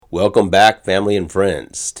Welcome back, family and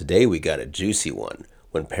friends. Today we got a juicy one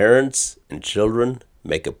when parents and children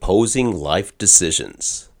make opposing life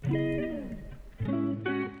decisions.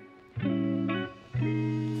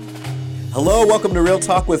 Hello, welcome to Real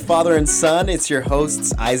Talk with Father and Son. It's your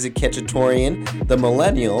hosts, Isaac Ketchatorian, the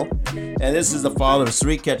millennial. And this is the father of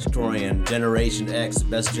Sarit Ketchatorian, Generation X, the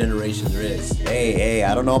best generation there is. Hey,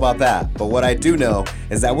 I don't know about that, but what I do know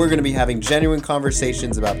is that we're going to be having genuine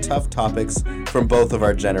conversations about tough topics from both of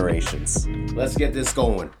our generations. Let's get this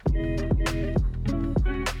going.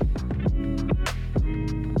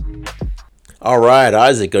 All right,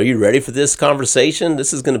 Isaac, are you ready for this conversation?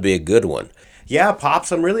 This is going to be a good one. Yeah,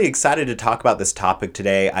 Pops, I'm really excited to talk about this topic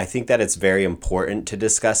today. I think that it's very important to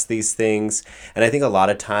discuss these things. And I think a lot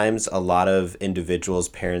of times, a lot of individuals,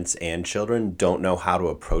 parents and children don't know how to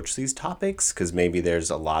approach these topics because maybe there's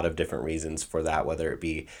a lot of different reasons for that, whether it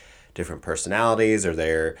be different personalities or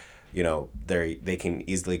they can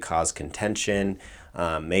easily cause contention.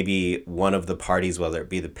 Maybe one of the parties, whether it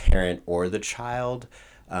be the parent or the child,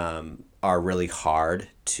 are really hard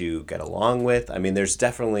to get along with. I mean, there's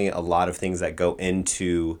definitely a lot of things that go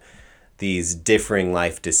into these differing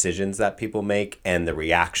life decisions that people make and the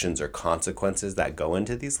reactions or consequences that go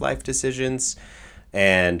into these life decisions.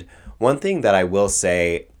 And one thing that I will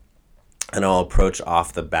say, and I'll approach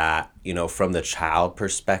off the bat, from the child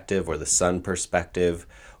perspective or the son perspective,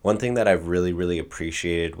 one thing that I've really, really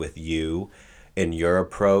appreciated with you in your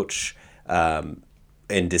approach,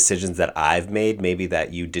 in decisions that I've made, maybe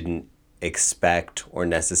that you didn't expect or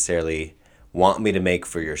necessarily want me to make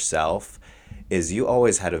for yourself, is you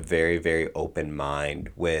always had a very, very open mind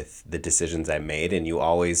with the decisions I made, and you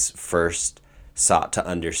always first sought to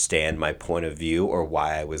understand my point of view or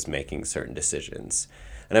why I was making certain decisions.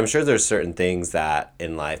 And I'm sure there's certain things that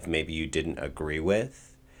in life maybe you didn't agree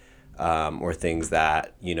with, or things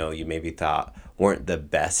that you maybe thought weren't the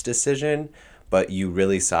best decision, but you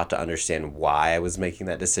really sought to understand why I was making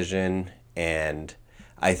that decision. And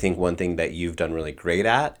I think one thing that you've done really great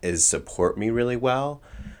at is support me really well.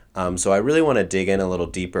 So I really want to dig in a little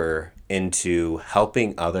deeper into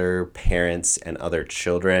helping other parents and other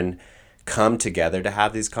children come together to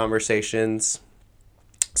have these conversations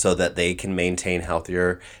so that they can maintain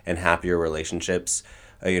healthier and happier relationships,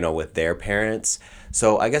 with their parents.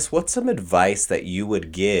 So I guess what's some advice that you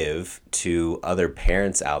would give to other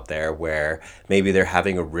parents out there where maybe they're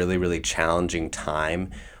having a really, really challenging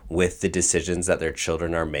time with the decisions that their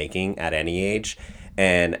children are making at any age?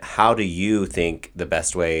 And how do you think the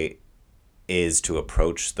best way is to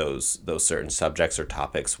approach those certain subjects or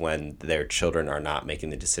topics when their children are not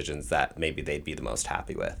making the decisions that maybe they'd be the most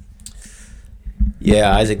happy with?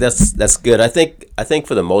 Yeah, Isaac, that's good. I think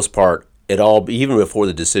for the most part, even before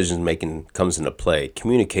the decision making comes into play,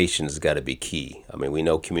 communication has got to be key. I mean, we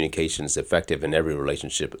know communication is effective in every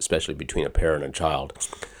relationship, especially between a parent and child.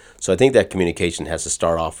 So I think that communication has to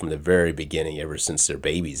start off from the very beginning, ever since they're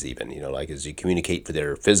babies even, as you communicate for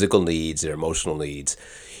their physical needs, their emotional needs,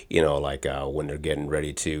 when they're getting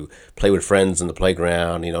ready to play with friends in the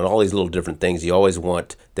playground, and all these little different things. You always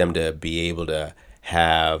want them to be able to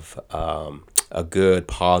have a good,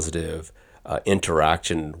 positive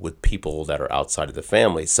interaction with people that are outside of the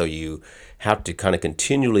family. So you have to kind of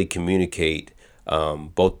continually communicate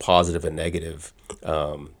both positive and negative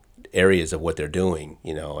areas of what they're doing,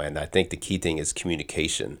 and I think the key thing is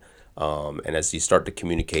communication. And as you start to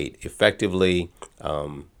communicate effectively,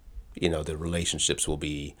 the relationships will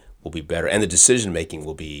be better, and the decision making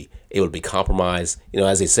will be able to be compromised.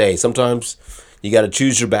 As they say, sometimes you got to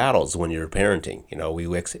choose your battles when you're parenting.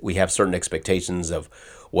 We have certain expectations of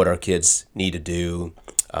what our kids need to do,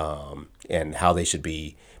 and how they should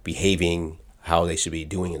be behaving, how they should be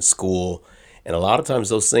doing in school. And a lot of times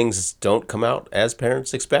those things don't come out as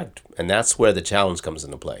parents expect. And that's where the challenge comes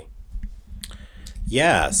into play.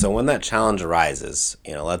 Yeah, so when that challenge arises,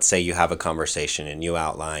 let's say you have a conversation and you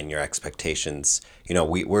outline your expectations.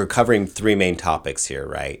 We're covering three main topics here,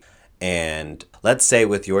 right? And let's say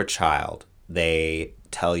with your child, they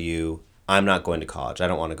tell you, I'm not going to college. I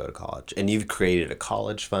don't want to go to college. And you've created a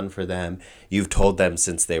college fund for them. You've told them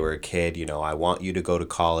since they were a kid, I want you to go to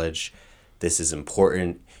college. This is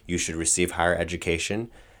important. You should receive higher education.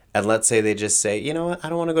 And let's say they just say, you know what, I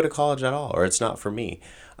don't want to go to college at all, or it's not for me.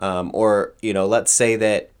 Or let's say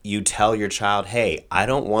that you tell your child, hey, I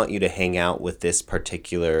don't want you to hang out with this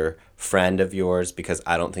particular friend of yours because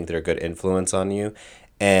I don't think they're a good influence on you.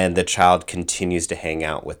 And the child continues to hang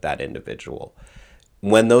out with that individual.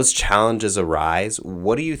 When those challenges arise,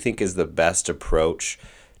 what do you think is the best approach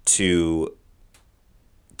to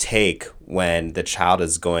take when the child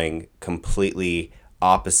is going completely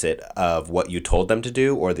opposite of what you told them to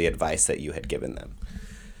do or the advice that you had given them?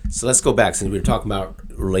 So let's go back, since we were talking about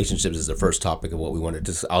relationships as the first topic of what we wanted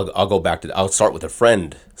to. I'll go back to. I'll start with a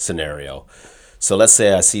friend scenario. So let's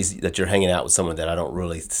say I see that you're hanging out with someone that I don't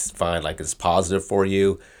really find like is positive for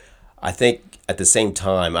you. I think at the same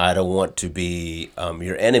time, I don't want to be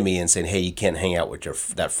your enemy and saying, "Hey, you can't hang out with your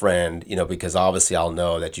that friend," because obviously I'll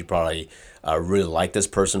know that you probably really like this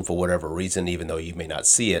person for whatever reason, even though you may not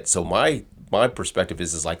see it. So my perspective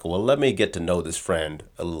is like, well, let me get to know this friend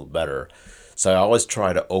a little better. So I always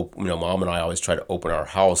try to open, Mom and I always try to open our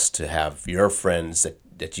house to have your friends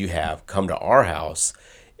that you have come to our house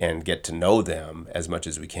and get to know them as much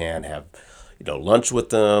as we can. Have lunch with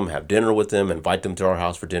them, have dinner with them, invite them to our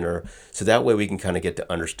house for dinner. So that way we can kind of get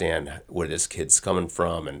to understand where this kid's coming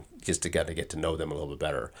from and just to get to know them a little bit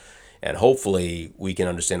better. And hopefully we can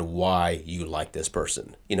understand why you like this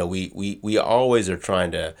person. We always are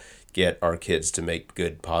trying to get our kids to make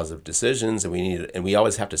good, positive decisions, and we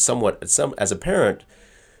always have to as a parent,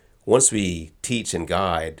 once we teach and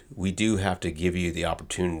guide, we do have to give you the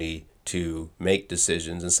opportunity to make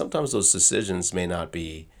decisions, and sometimes those decisions may not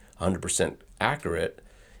be 100% accurate,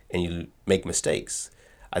 and you make mistakes.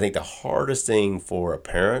 I think the hardest thing for a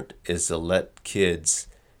parent is to let kids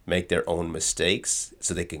make their own mistakes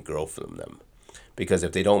so they can grow from them. Because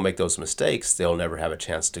if they don't make those mistakes, they'll never have a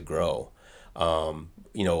chance to grow.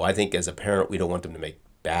 I think as a parent, we don't want them to make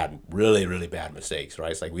bad, really, really bad mistakes,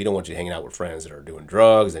 right? It's like we don't want you hanging out with friends that are doing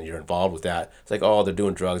drugs and you're involved with that. It's like, oh, they're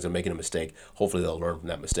doing drugs, they're making a mistake. Hopefully they'll learn from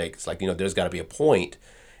that mistake. It's like, there's got to be a point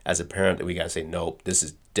as a parent that we got to say, nope, this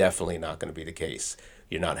is definitely not going to be the case.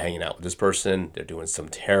 You're not hanging out with this person. They're doing some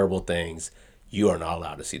terrible things. You are not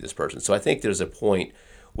allowed to see this person. So I think there's a point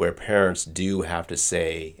where parents do have to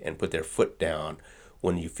say and put their foot down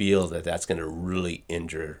when you feel that that's going to really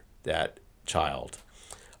injure that child.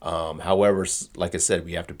 However, like I said,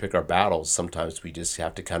 we have to pick our battles. Sometimes we just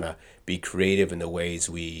have to kind of be creative in the ways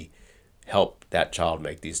we help that child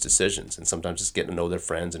make these decisions. And sometimes it's getting to know their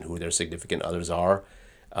friends and who their significant others are,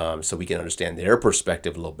 so we can understand their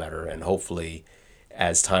perspective a little better. And hopefully,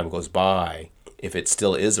 as time goes by, if it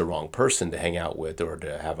still is a wrong person to hang out with or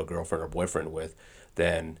to have a girlfriend or boyfriend with,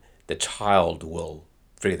 then the child will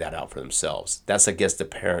figure that out for themselves. That's, I guess, the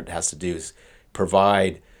parent has to do, is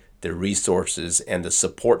provide the resources and the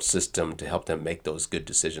support system to help them make those good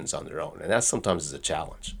decisions on their own. And that sometimes is a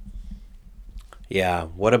challenge. Yeah.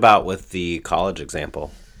 What about with the college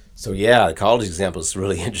example? So yeah, the college example is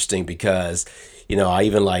really interesting because, I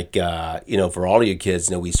even like, for all of your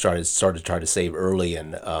kids, we started to try to save early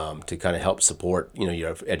and to kind of help support,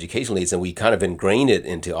 your education needs. And we kind of ingrained it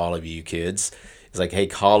into all of you kids. It's like, hey,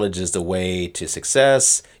 college is the way to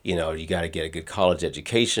success. You got to get a good college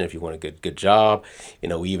education if you want a good job.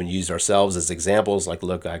 We even used ourselves as examples. Like,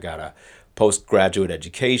 look, I got a postgraduate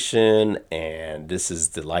education, and this is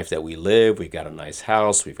the life that we live. We've got a nice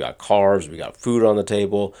house. We've got cars. We got food on the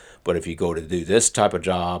table. But if you go to do this type of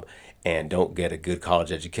job and don't get a good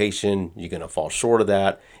college education, you're going to fall short of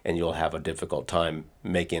that, and you'll have a difficult time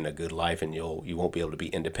making a good life, and you won't be able to be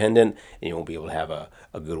independent, and you won't be able to have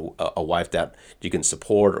a wife that you can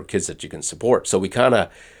support or kids that you can support. So we kind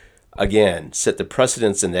of, again, set the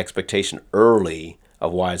precedence and the expectation early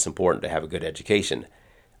of why it's important to have a good education.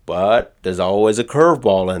 But there's always a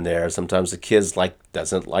curveball in there. Sometimes the kids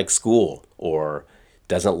doesn't like school, or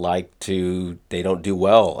they don't do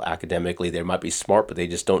well academically. They might be smart, but they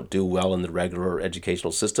just don't do well in the regular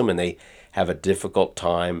educational system, and they have a difficult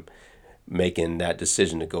time making that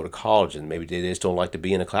decision to go to college. And maybe they just don't like to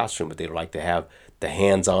be in a classroom, but they like to have the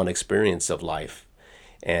hands-on experience of life.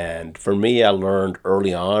 And for me, I learned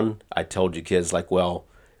early on, I told you kids, well,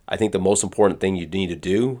 I think the most important thing you need to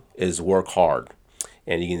do is work hard.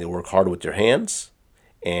 And you can either work hard with your hands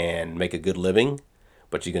and make a good living,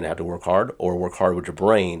 but you're going to have to work hard, or work hard with your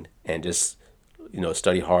brain and just,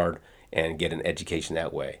 study hard and get an education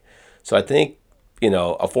that way. So I think,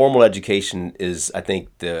 a formal education is, I think,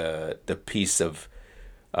 the piece of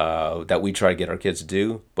that we try to get our kids to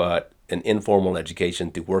do, but an informal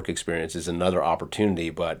education through work experience is another opportunity,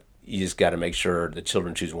 but you just got to make sure the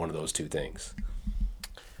children choose one of those two things.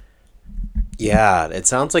 Yeah, it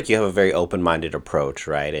sounds like you have a very open-minded approach,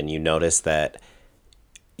 right? And you notice that,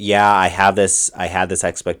 yeah, I had this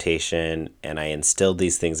expectation and I instilled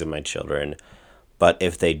these things in my children, but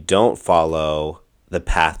if they don't follow the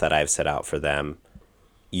path that I've set out for them,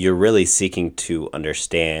 you're really seeking to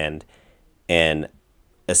understand and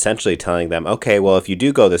essentially telling them, okay, well, if you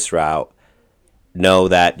do go this route, know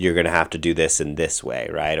that you're going to have to do this in this way,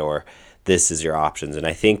 right? Or this is your options. And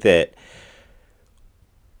I think that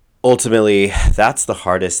ultimately that's the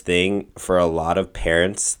hardest thing for a lot of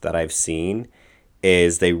parents that I've seen,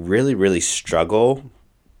 is they really, really struggle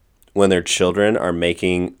when their children are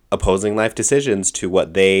making opposing life decisions to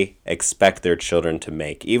what they expect their children to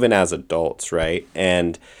make, even as adults, right?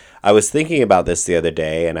 And I was thinking about this the other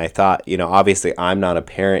day, and I thought, obviously I'm not a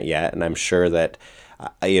parent yet, and I'm sure that,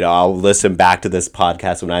 I'll listen back to this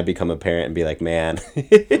podcast when I become a parent and be like, man,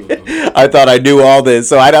 I thought I knew all this.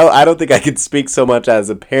 So I don't think I can speak so much as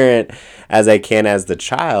a parent as I can as the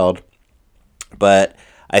child. But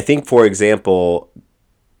I think, for example,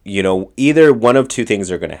 either one of two things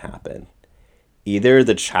are going to happen. Either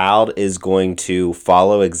the child is going to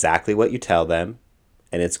follow exactly what you tell them,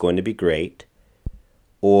 and it's going to be great,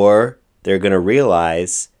 or they're going to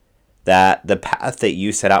realize that the path that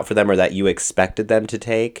you set out for them or that you expected them to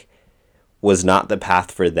take was not the path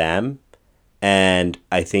for them. And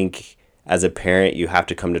I think as a parent, you have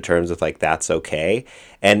to come to terms with, like, that's okay.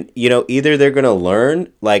 And, either they're going to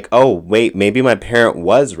learn, like, oh, wait, maybe my parent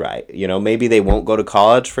was right. Maybe they won't go to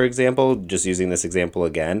college, for example, just using this example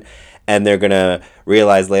again. And they're going to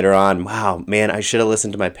realize later on, wow, man, I should have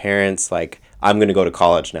listened to my parents. Like, I'm going to go to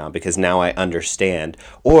college now because now I understand.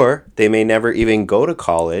 Or they may never even go to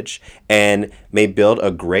college and may build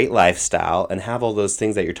a great lifestyle and have all those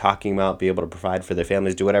things that you're talking about, be able to provide for their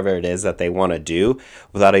families, do whatever it is that they want to do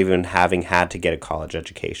without even having had to get a college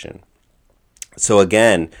education. So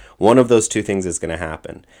again, one of those two things is going to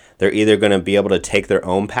happen. They're either going to be able to take their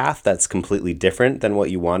own path that's completely different than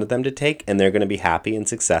what you wanted them to take, and they're going to be happy and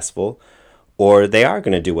successful, or they are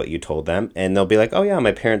going to do what you told them, and they'll be like, oh yeah,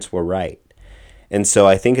 my parents were right. And so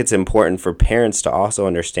I think it's important for parents to also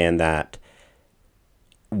understand that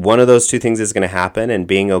one of those two things is going to happen, and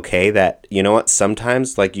being okay that,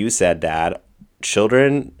 sometimes, like you said, Dad,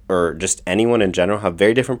 children or just anyone in general have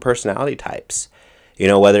very different personality types.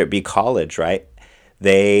 Whether it be college, right?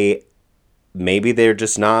 Maybe they're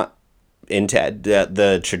just not into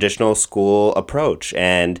the traditional school approach.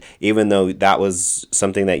 And even though that was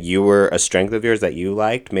something that you were a strength of yours that you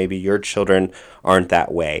liked, maybe your children aren't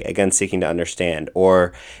that way. Again, seeking to understand.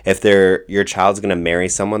 Or if your child's going to marry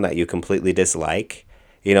someone that you completely dislike,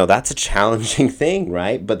 that's a challenging thing,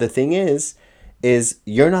 right? But the thing is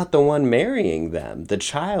you're not the one marrying them. The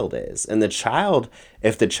child is. And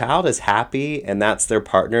if the child is happy and that's their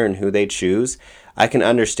partner and who they choose, I can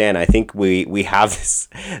understand. I think we have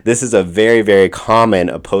this is a very, very common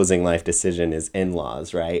opposing life decision is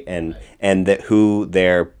in-laws, right? And that who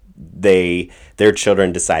their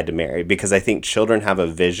children decide to marry, because I think children have a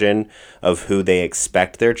vision of who they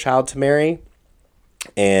expect their child to marry.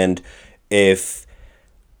 And if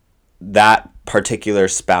that particular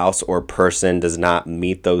spouse or person does not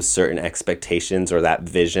meet those certain expectations or that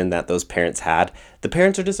vision that those parents had, the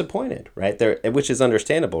parents are disappointed, right? Which is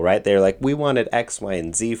understandable, right? They're like, we wanted X, Y,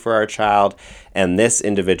 and Z for our child, and this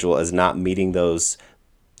individual is not meeting those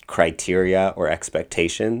criteria or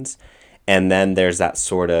expectations. And then there's that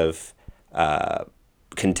sort of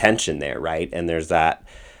contention there, right? And there's that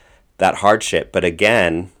hardship. But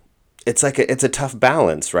again, it's a tough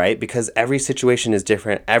balance, right? Because every situation is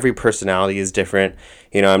different. Every personality is different.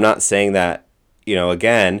 I'm not saying that,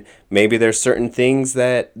 again, maybe there's certain things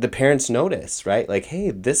that the parents notice, right? Like, hey,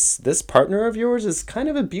 this partner of yours is kind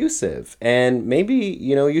of abusive, and maybe,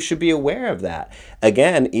 you should be aware of that.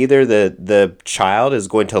 Again, either the child is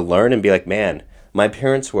going to learn and be like, man, my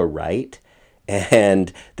parents were right,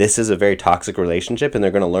 and this is a very toxic relationship, and they're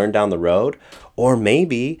going to learn down the road. Or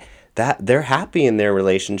maybe that they're happy in their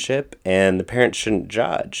relationship and the parents shouldn't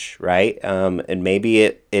judge, right? And maybe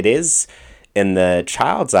it is, in the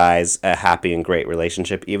child's eyes, a happy and great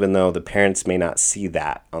relationship, even though the parents may not see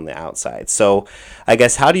that on the outside. So I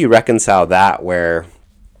guess, how do you reconcile that where,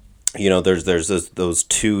 there's those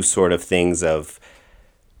two sort of things of,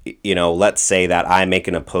 let's say that I make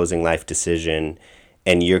an opposing life decision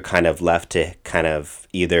and you're kind of left to kind of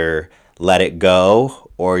either let it go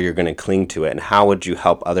or you're going to cling to it. And how would you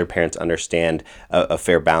help other parents understand a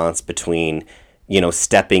fair balance between,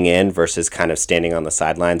 stepping in versus kind of standing on the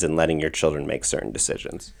sidelines and letting your children make certain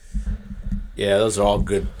decisions? Yeah, those are all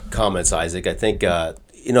good comments, Isaac. I think,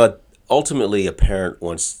 ultimately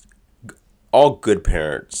all good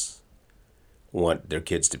parents want their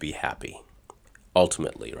kids to be happy,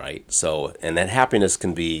 ultimately, right? So, and that happiness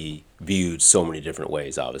can be viewed so many different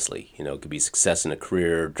ways, obviously. It could be success in a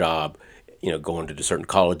career, job, going to certain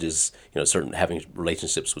colleges, having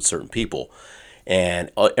relationships with certain people. And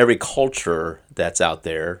every culture that's out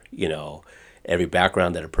there, every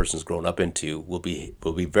background that a person's grown up into will be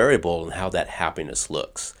variable in how that happiness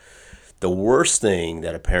looks. The worst thing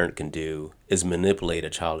that a parent can do is manipulate a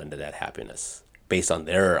child into that happiness based on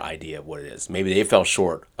their idea of what it is. Maybe they fell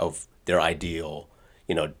short of their ideal,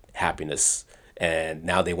 happiness, and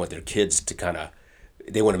now they want their kids to kind of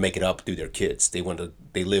they want to make it up through their kids. They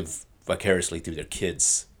live vicariously through their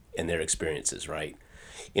kids and their experiences, right?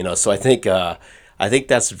 So I think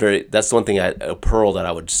that's one thing, a pearl that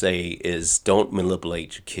I would say is don't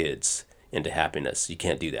manipulate your kids into happiness. You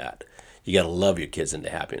can't do that. You got to love your kids into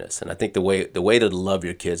happiness. And I think the way to love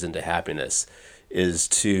your kids into happiness is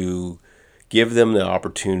to give them the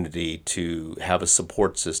opportunity to have a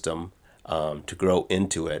support system, to grow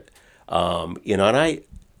into it. And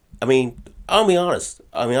I mean, I'll be honest.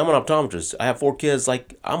 I mean, I'm an optometrist. I have 4 kids.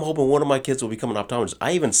 Like, I'm hoping one of my kids will become an optometrist.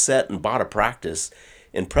 I even set and bought a practice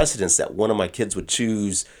in precedence that one of my kids would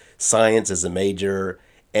choose science as a major,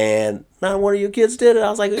 and not one of your kids did it. I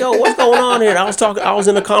was like, yo, what's going on here? I was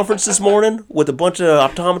in a conference this morning with a bunch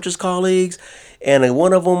of optometrist colleagues, and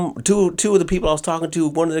one of them, two of the people I was talking to,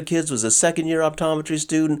 one of the kids was a second-year optometry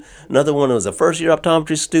student, another one was a first-year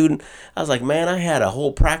optometry student. I was like, man, I had a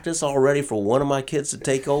whole practice all ready for one of my kids to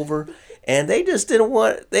take over, and they just didn't.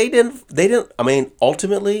 I mean,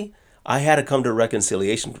 ultimately, I had to come to a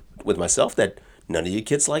reconciliation with myself that none of you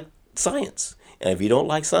kids like science. And if you don't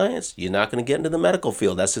like science, you're not going to get into the medical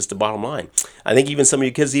field. That's just the bottom line. I think even some of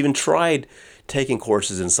your kids even tried taking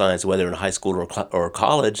courses in science, whether in high school or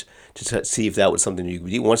college, to see if that was something you could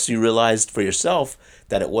do. Once you realized for yourself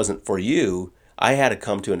that it wasn't for you, I had to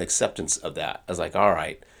come to an acceptance of that. I was like, all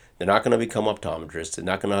right, they're not going to become optometrists. They're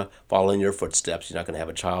not going to follow in your footsteps. You're not going to have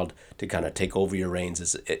a child to kind of take over your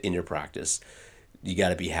reins in your practice. You got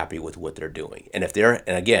to be happy with what they're doing. And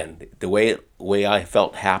again, the way I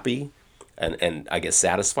felt happy and I get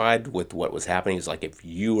satisfied with what was happening is like if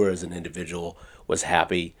you were as an individual was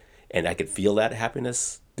happy and I could feel that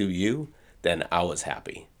happiness through you, then I was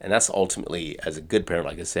happy. And that's ultimately, as a good parent,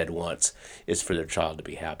 like I said once, is for their child to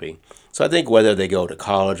be happy. So I think whether they go to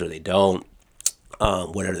college or they don't,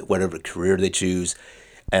 whatever career they choose,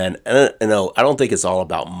 and I don't think it's all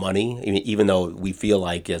about money. I mean, even though we feel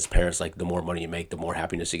like as parents, like the more money you make, the more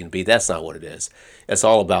happiness you can be. That's not what it is. It's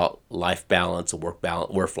all about life balance, work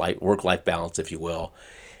life balance, if you will.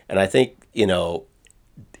 And I think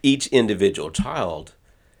each individual child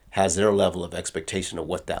has their level of expectation of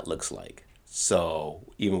what that looks like.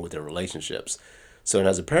 So even with their relationships. So and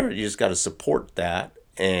as a parent, you just got to support that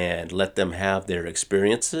and let them have their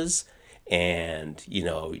experiences. And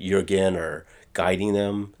you again are guiding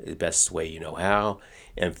them the best way you know how.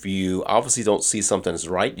 And if you obviously don't see something as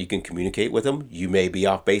right, you can communicate with them. You may be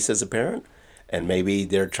off base as a parent, and maybe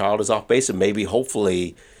their child is off base, and maybe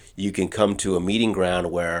hopefully you can come to a meeting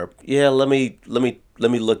ground where, yeah, let me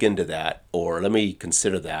look into that, or let me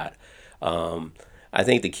consider that. I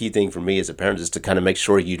think the key thing for me as a parent is to kind of make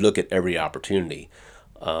sure you look at every opportunity.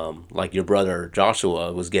 Like your brother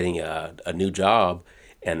Joshua was getting a new job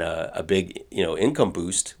and a big income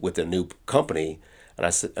boost with a new company, and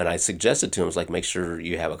I suggested to him, like, make sure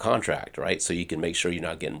you have a contract, right, so you can make sure you're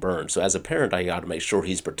not getting burned. So as a parent, I got to make sure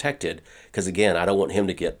he's protected, because again, I don't want him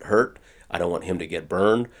to get hurt, I don't want him to get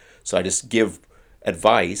burned. So I just give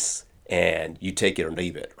advice, and you take it or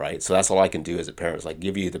leave it, right? So that's all I can do as a parent, is like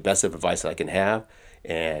give you the best of advice that I can have,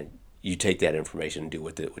 and you take that information and do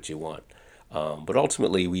with it what you want. But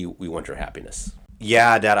ultimately, we want your happiness.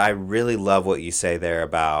 Yeah, Dad, I really love what you say there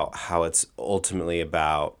about how it's ultimately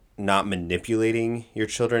about not manipulating your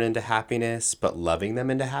children into happiness, but loving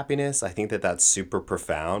them into happiness. I think that that's super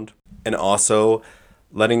profound. And also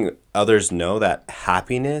letting others know that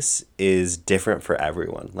happiness is different for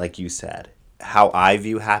everyone, like you said. How I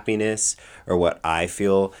view happiness, or what I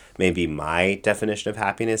feel maybe my definition of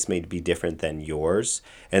happiness may be different than yours.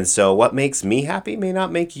 And so what makes me happy may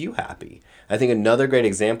not make you happy. I think another great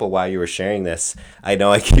example while you were sharing this, I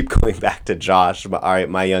know I keep going back to Josh,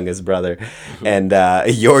 my youngest brother, and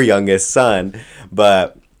your youngest son,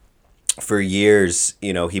 but for years,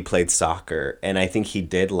 he played soccer, and I think he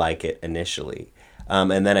did like it initially.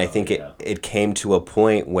 And then I think it came to a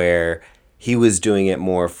point where he was doing it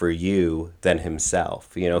more for you than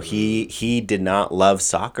himself. He did not love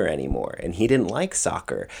soccer anymore, and he didn't like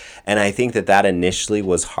soccer. And I think that initially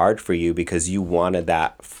was hard for you, because you wanted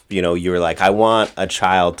that, you were like, I want a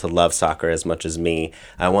child to love soccer as much as me.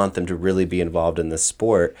 I want them to really be involved in the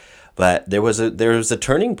sport. But there was a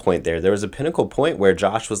turning point there. There was a pinnacle point where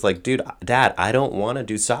Josh was like, dude, Dad, I don't want to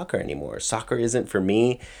do soccer anymore. Soccer isn't for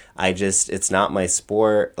me. It's not my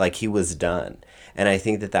sport. Like, he was done. And I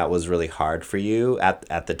think that was really hard for you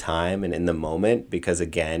at the time and in the moment, because,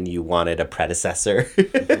 again, you wanted a predecessor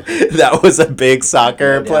that was a big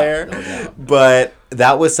soccer player. No doubt. But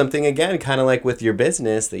that was something, again, kind of like with your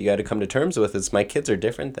business, that you had to come to terms with, is my kids are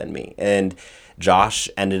different than me. And Josh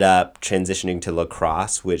ended up transitioning to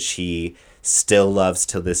lacrosse, which he still loves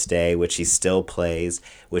to this day, which he still plays,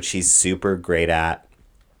 which he's super great at.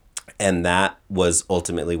 And that was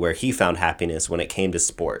ultimately where he found happiness when it came to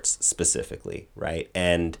sports specifically, right?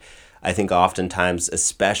 And I think oftentimes,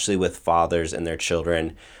 especially with fathers and their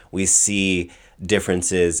children, we see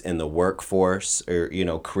differences in the workforce or,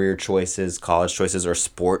 career choices, college choices, or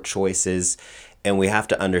sport choices. And we have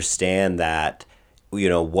to understand that,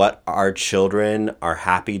 what our children are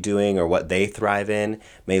happy doing or what they thrive in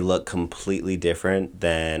may look completely different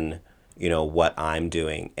than what I'm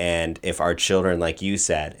doing. And if our children, like you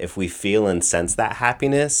said, if we feel and sense that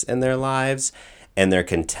happiness in their lives and they're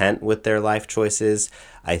content with their life choices,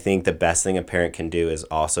 I think the best thing a parent can do is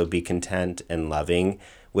also be content and loving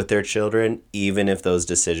with their children, even if those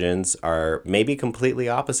decisions are maybe completely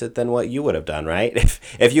opposite than what you would have done, right?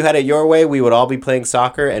 If you had it your way, we would all be playing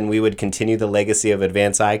soccer and we would continue the legacy of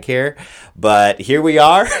advanced eye care. But here we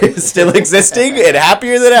are, still existing and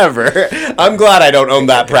happier than ever. I'm glad I don't own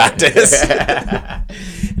that practice.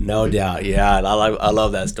 No doubt, yeah. And I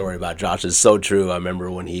love that story about Josh. It's so true. I remember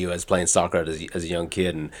when he was playing soccer as a young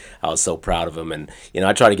kid, and I was so proud of him. And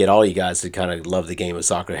I try to get all you guys to kind of love the game of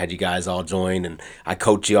soccer. I had you guys all join, and I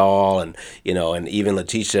coach you all, and and even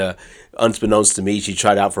Letitia, unbeknownst to me, she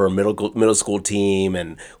tried out for a middle school team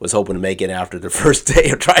and was hoping to make it after the first day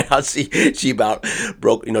of trying out. She about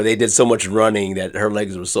broke. They did so much running that her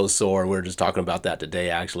legs were so sore. We were just talking about that today.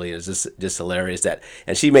 Actually, it's just hilarious that.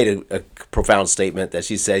 And she made a profound statement that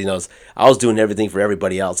she said, I was doing everything for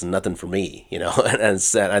everybody else and nothing for me. And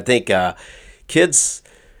I think kids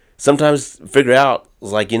sometimes figure out,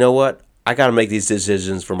 like, what, I got to make these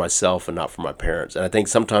decisions for myself and not for my parents. And I think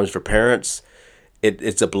sometimes for parents,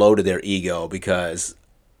 it's a blow to their ego because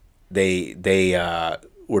they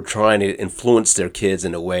were trying to influence their kids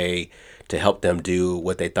in a way to help them do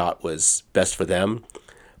what they thought was best for them.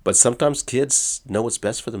 But sometimes kids know what's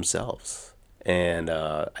best for themselves. And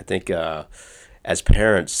I think as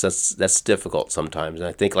parents, that's difficult sometimes. And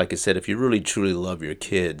I think, like I said, if you really truly love your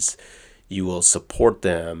kids, you will support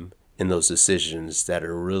them in those decisions that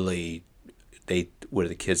are really where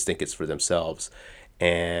the kids think it's for themselves.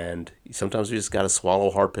 And sometimes we just got to swallow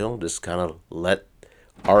a hard pill and just kind of let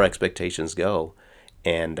our expectations go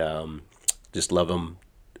and just love them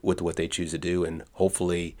with what they choose to do. And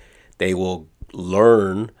hopefully they will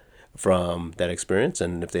learn from that experience.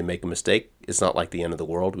 And if they make a mistake, it's not like the end of the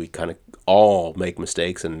world. We kind of all make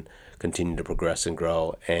mistakes and continue to progress and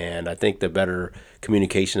grow. And I think the better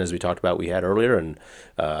communication, as we talked about, we had earlier, and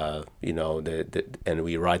and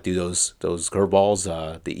we ride through those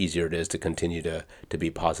curveballs, the easier it is to continue to be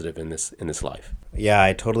positive in this life. Yeah,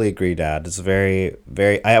 I totally agree, Dad. It's very,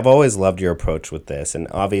 very. I have always loved your approach with this, and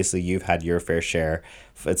obviously you've had your fair share.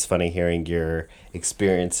 It's funny hearing your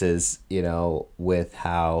experiences, with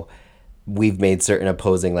how we've made certain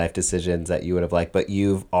opposing life decisions that you would have liked, but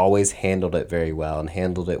you've always handled it very well and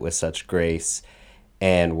handled it with such grace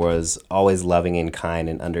and was always loving and kind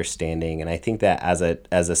and understanding. And I think that as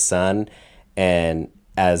a son, and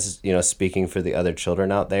as, speaking for the other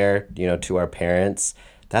children out there, to our parents,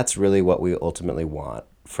 that's really what we ultimately want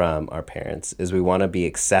from our parents, is we want to be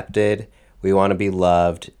accepted, we want to be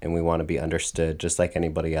loved, and we want to be understood just like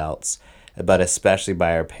anybody else, but especially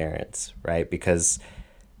by our parents, right? Because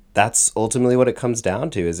that's ultimately what it comes down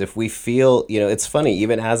to, is if we feel, it's funny,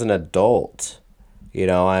 even as an adult,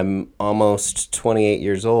 I'm almost 28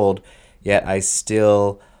 years old, yet I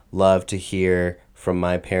still love to hear from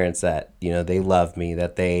my parents that, they love me,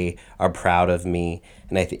 that they are proud of me.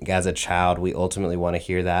 And I think as a child, we ultimately want to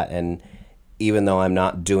hear that. And even though I'm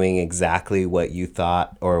not doing exactly what you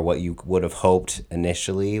thought or what you would have hoped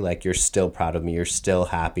initially, like, you're still proud of me, you're still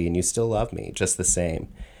happy, and you still love me just the same.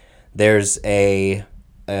 There's a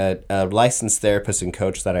licensed therapist and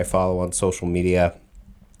coach that I follow on social media,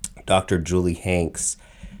 Dr. Julie Hanks.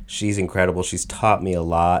 She's incredible. She's taught me a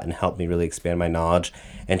lot and helped me really expand my knowledge.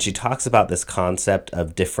 And she talks about this concept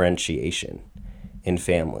of differentiation in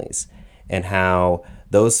families, and how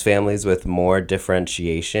those families with more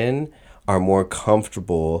differentiation are more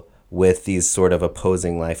comfortable with these sort of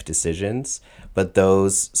opposing life decisions. But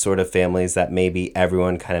those sort of families that maybe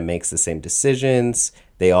everyone kind of makes the same decisions,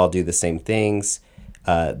 they all do the same things,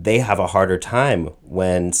 they have a harder time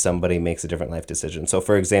when somebody makes a different life decision. So,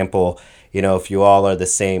 for example, if you all are the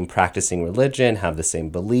same practicing religion, have the same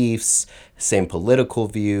beliefs, same political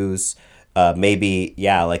views, maybe,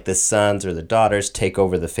 like the sons or the daughters take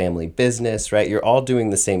over the family business, right? You're all doing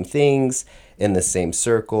the same things in the same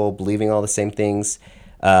circle, believing all the same things.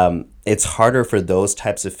 It's harder for those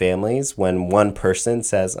types of families when one person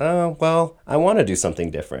says, oh, well, I want to do something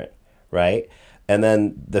different, right? And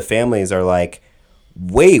then the families are like,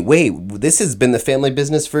 wait, this has been the family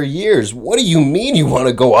business for years. What do you mean you want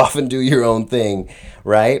to go off and do your own thing,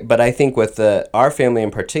 right? But I think with our family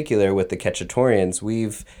in particular, with the Ketchatorians,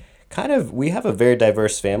 we have a very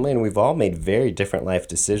diverse family, and we've all made very different life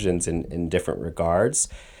decisions in different regards.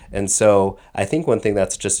 And so I think one thing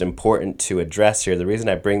that's just important to address here, the reason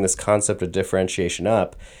I bring this concept of differentiation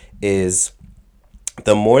up is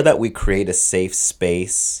the more that we create a safe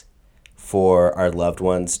space for our loved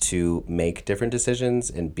ones to make different decisions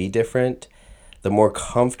and be different, the more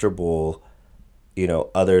comfortable,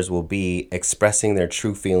 others will be expressing their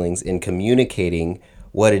true feelings in communicating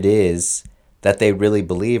what it is that they really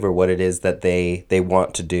believe or what it is that they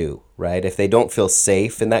want to do, right? If they don't feel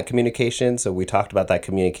safe in that communication, so we talked about that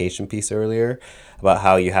communication piece earlier, about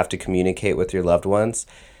how you have to communicate with your loved ones.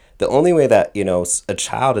 The only way that a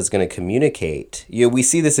child is going to communicate, we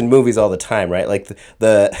see this in movies all the time, right? Like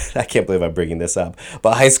the I can't believe I'm bringing this up,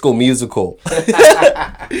 but High School Musical,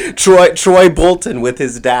 Troy Bolton with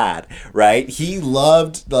his dad, right? He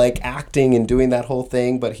loved like acting and doing that whole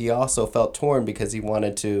thing, but he also felt torn because he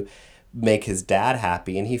wanted to make his dad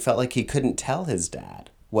happy, and he felt like he couldn't tell his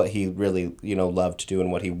dad what he really loved to do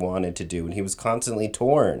and what he wanted to do, and he was constantly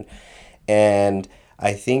torn. And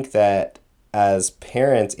I think that as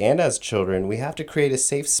parents and as children, we have to create a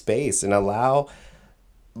safe space and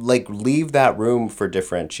leave that room for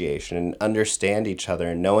differentiation and understand each other,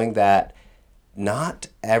 and knowing that not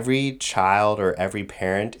every child or every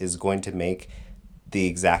parent is going to make the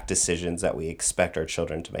exact decisions that we expect our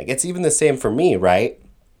children to make. It's even the same for me, right?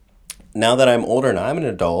 Now that I'm older and I'm an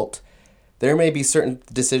adult, there may be certain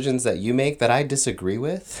decisions that you make that I disagree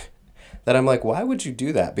with, that I'm like, why would you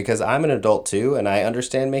do that? Because I'm an adult too, and I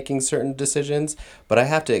understand making certain decisions, but I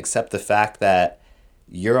have to accept the fact that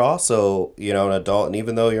you're also, an adult, and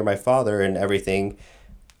even though you're my father and everything,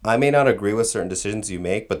 I may not agree with certain decisions you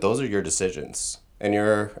make, but those are your decisions. And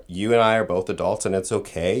you and I are both adults, and it's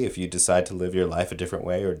okay if you decide to live your life a different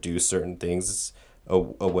way or do certain things a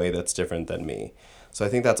way that's different than me. So I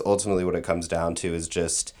think that's ultimately what it comes down to, is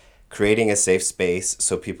just creating a safe space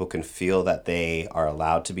so people can feel that they are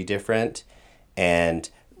allowed to be different, and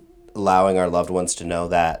allowing our loved ones to know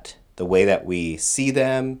that the way that we see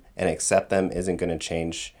them and accept them isn't going to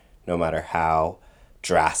change no matter how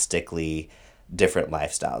drastically different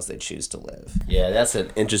lifestyles they choose to live. Yeah, that's an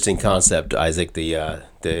interesting concept, Isaac.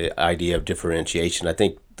 The idea of differentiation. I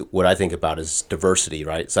think what I think about is diversity,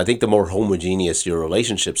 right? So I think the more homogeneous your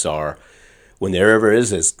relationships are, when there ever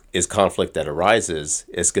is conflict that arises,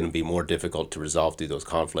 it's going to be more difficult to resolve through those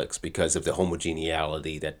conflicts because of the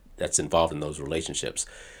homogeneity that's involved in those relationships.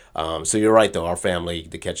 So you're right, though. Our family,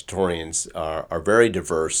 the Ketchatorians, are very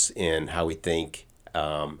diverse in how we think,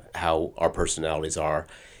 how our personalities are,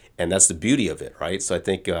 and that's the beauty of it, right? So I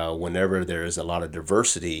think whenever there is a lot of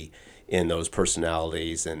diversity in those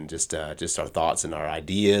personalities and just our thoughts and our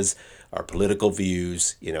ideas, our political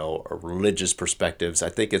views, our religious perspectives, I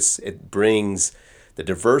think the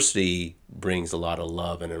diversity brings a lot of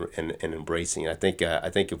love and embracing. I think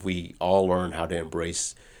if we all learn how to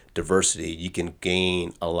embrace diversity, you can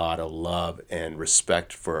gain a lot of love and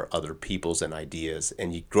respect for other peoples and ideas,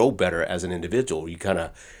 and you grow better as an individual. You kind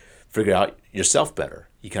of figure out yourself better.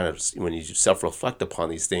 You kind of, when you self-reflect upon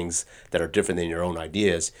these things that are different than your own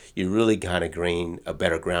ideas, you really kind of gain a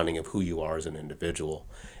better grounding of who you are as an individual.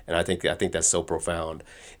 And I think that's so profound.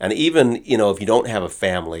 And even, if you don't have a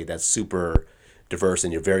family that's super diverse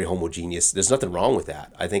and you're very homogeneous, there's nothing wrong with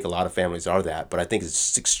that. I think a lot of families are that, but I think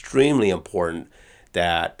it's extremely important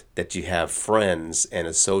that you have friends and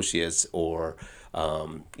associates, or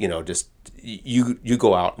just you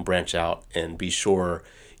go out and branch out and be sure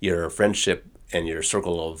your friendship and your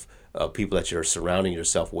circle of people that you're surrounding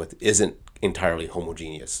yourself with isn't entirely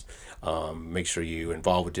homogeneous. Make sure you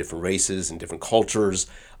involve with different races and different cultures,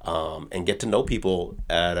 and get to know people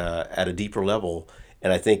at a deeper level.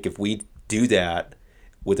 And I think if we do that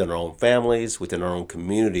within our own families, within our own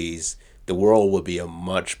communities, the world will be a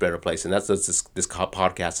much better place. And that's what this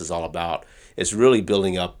podcast is all about. It's really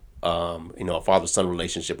building up, a father-son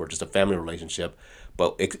relationship or just a family relationship,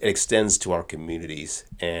 but it extends to our communities.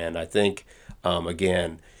 And I think,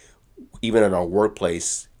 again, even in our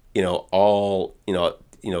workplace,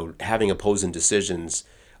 having opposing decisions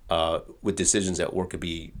with decisions at work could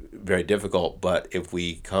be very difficult. But if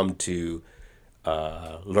we come to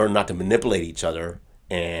learn not to manipulate each other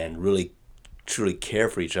and really truly care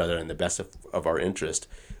for each other in the best of our interest,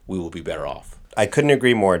 we will be better off. I couldn't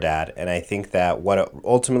agree more, Dad. And I think that what it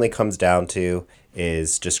ultimately comes down to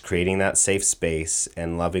is just creating that safe space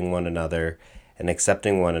and loving one another and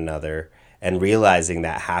accepting one another, and realizing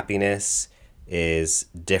that happiness is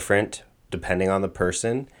different depending on the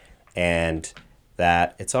person, and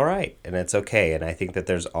that it's all right and it's okay. And I think that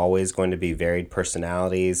there's always going to be varied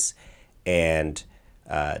personalities and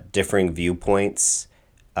differing viewpoints.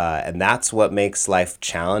 And that's what makes life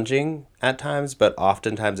challenging at times, but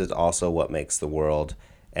oftentimes it's also what makes the world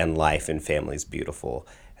and life and families beautiful.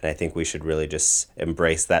 And I think we should really just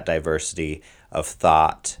embrace that diversity of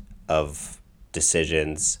thought, of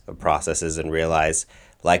decisions, of processes, and realize,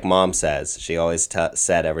 like Mom says, she always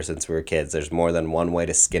said ever since we were kids, there's more than one way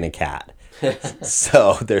to skin a cat.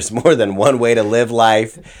 So there's more than one way to live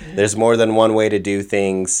life. There's more than one way to do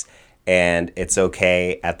things. And it's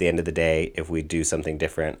okay at the end of the day if we do something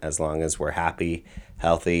different, as long as we're happy,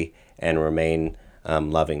 healthy, and remain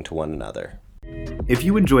loving to one another. If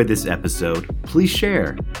you enjoyed this episode, please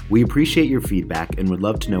share. We appreciate your feedback and would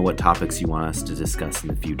love to know what topics you want us to discuss in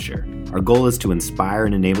the future. Our goal is to inspire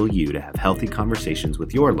and enable you to have healthy conversations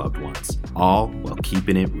with your loved ones, all while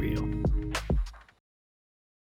keeping it real.